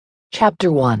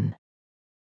Chapter 1.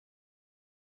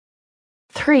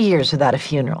 3 years without a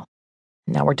funeral.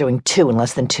 Now we're doing 2 in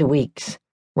less than 2 weeks,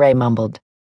 Ray mumbled.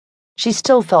 She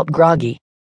still felt groggy,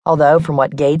 although from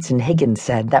what Gates and Higgins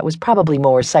said, that was probably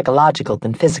more psychological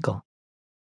than physical.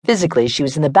 Physically, she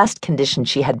was in the best condition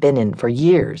she had been in for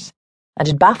years, and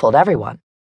had baffled everyone.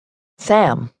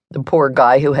 Sam, the poor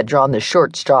guy who had drawn the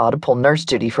short straw to pull nurse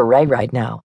duty for Ray right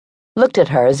now, looked at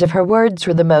her as if her words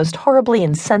were the most horribly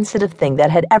insensitive thing that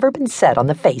had ever been said on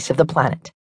the face of the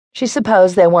planet. She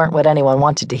supposed they weren't what anyone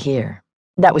wanted to hear.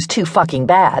 That was too fucking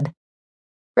bad.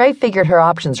 Ray figured her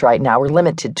options right now were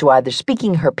limited to either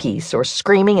speaking her piece or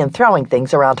screaming and throwing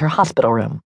things around her hospital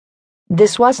room.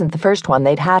 This wasn't the first one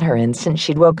they'd had her in since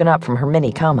she'd woken up from her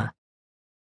mini-coma.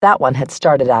 That one had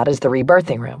started out as the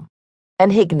rebirthing room,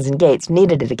 and Higgins and Gates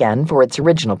needed it again for its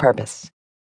original purpose.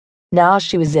 Now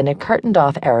she was in a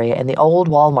curtained-off area in the old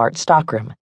Walmart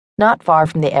stockroom, not far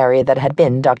from the area that had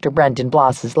been Dr. Brendan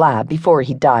Bloss's lab before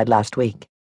he died last week.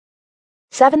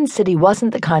 Seven City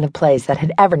wasn't the kind of place that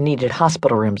had ever needed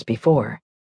hospital rooms before,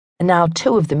 and now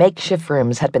 2 of the makeshift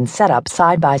rooms had been set up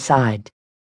side by side.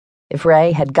 If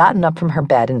Ray had gotten up from her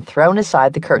bed and thrown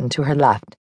aside the curtain to her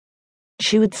left,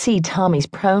 she would see Tommy's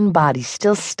prone body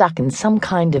still stuck in some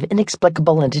kind of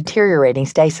inexplicable and deteriorating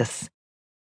stasis.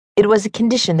 It was a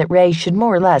condition that Ray should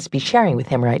more or less be sharing with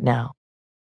him right now.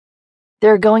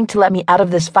 "They're going to let me out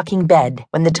of this fucking bed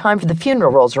when the time for the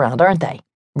funeral rolls around, aren't they?"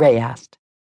 Ray asked.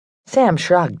 Sam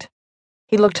shrugged.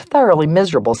 He looked thoroughly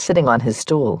miserable sitting on his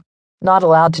stool, not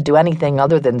allowed to do anything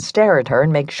other than stare at her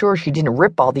and make sure she didn't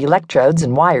rip all the electrodes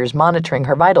and wires monitoring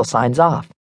her vital signs off.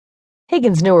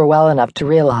 Higgins knew her well enough to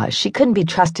realize she couldn't be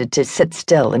trusted to sit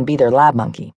still and be their lab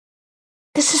monkey.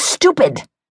 "This is stupid,"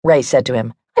 Ray said to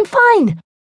him. "I'm fine.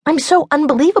 I'm so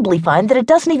unbelievably fine that it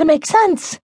doesn't even make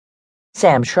sense."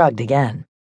 Sam shrugged again.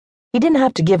 He didn't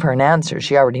have to give her an answer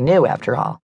she already knew, after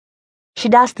all.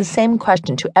 She'd asked the same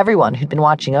question to everyone who'd been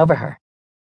watching over her.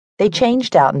 They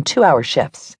changed out in 2-hour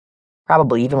shifts,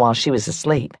 probably even while she was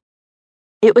asleep.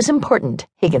 It was important,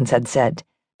 Higgins had said,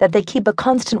 that they keep a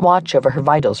constant watch over her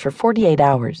vitals for 48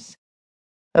 hours.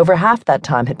 Over half that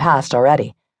time had passed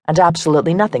already, and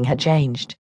absolutely nothing had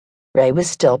changed. Ray was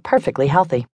still perfectly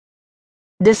healthy.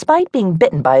 Despite being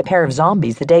bitten by a pair of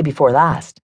zombies the day before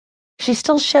last, she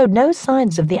still showed no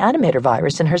signs of the animator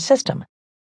virus in her system.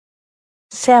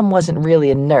 Sam wasn't really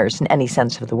a nurse in any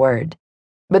sense of the word,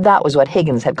 but that was what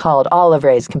Higgins had called all of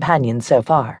Ray's companions so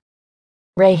far.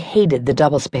 Ray hated the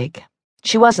doublespeak.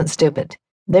 She wasn't stupid.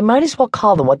 They might as well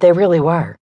call them what they really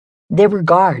were. They were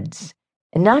guards,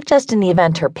 and not just in the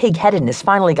event her pig-headedness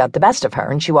finally got the best of her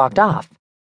and she walked off.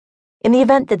 In the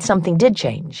event that something did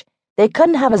change, they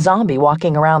couldn't have a zombie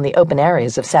walking around the open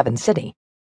areas of Seven City,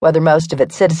 whether most of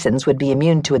its citizens would be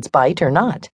immune to its bite or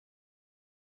not.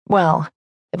 "Well,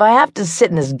 if I have to sit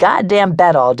in this goddamn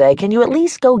bed all day, can you at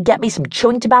least go get me some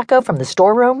chewing tobacco from the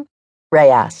storeroom?" Ray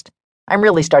asked. "I'm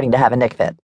really starting to have a nick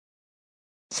fit."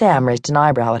 Sam raised an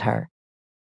eyebrow at her.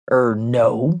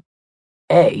 No.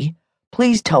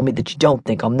 Please tell me that you don't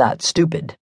think I'm that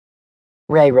stupid."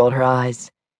 Ray rolled her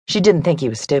eyes. She didn't think he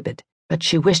was stupid, but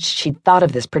she wished she'd thought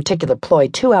of this particular ploy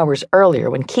 2 hours earlier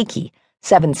when Kiki,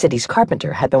 Seven City's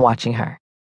carpenter, had been watching her.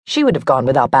 She would have gone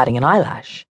without batting an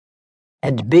eyelash.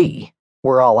 "And B,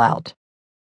 we're all out.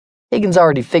 Higgins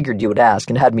already figured you would ask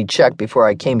and had me check before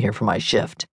I came here for my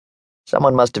shift.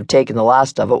 Someone must have taken the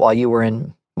last of it while you were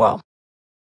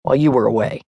while you were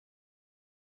away."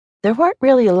 There weren't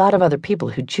really a lot of other people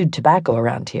who chewed tobacco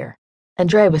around here,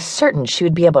 and Ray was certain she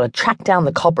would be able to track down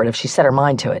the culprit if she set her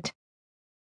mind to it.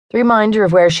 The reminder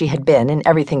of where she had been and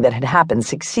everything that had happened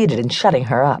succeeded in shutting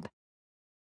her up.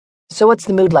 "So what's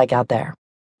the mood like out there?"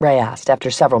 Ray asked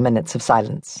after several minutes of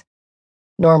silence.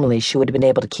 Normally she would have been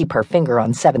able to keep her finger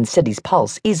on Seven City's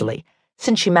pulse easily,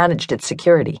 since she managed its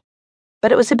security,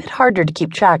 but it was a bit harder to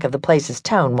keep track of the place's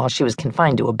tone while she was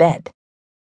confined to a bed.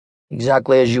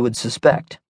 "Exactly as you would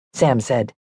suspect," Sam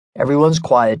said. "Everyone's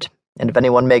quiet, and if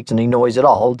anyone makes any noise at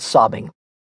all, it's sobbing."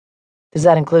 "Does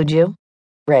that include you?"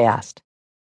 Ray asked.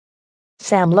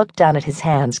 Sam looked down at his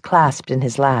hands clasped in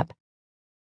his lap.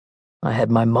 "I had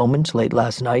my moment late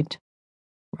last night,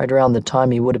 right around the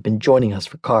time he would have been joining us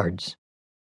for cards."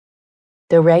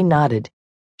 Though Ray nodded,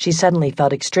 she suddenly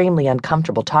felt extremely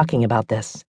uncomfortable talking about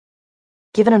this.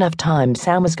 Given enough time,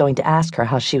 Sam was going to ask her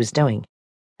how she was doing,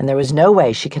 and there was no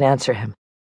way she could answer him.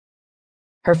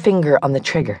 Her finger on the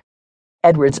trigger,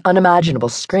 Edward's unimaginable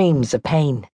screams of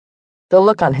pain, the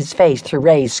look on his face through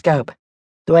Ray's scope,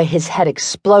 the way his head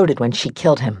exploded when she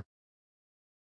killed him.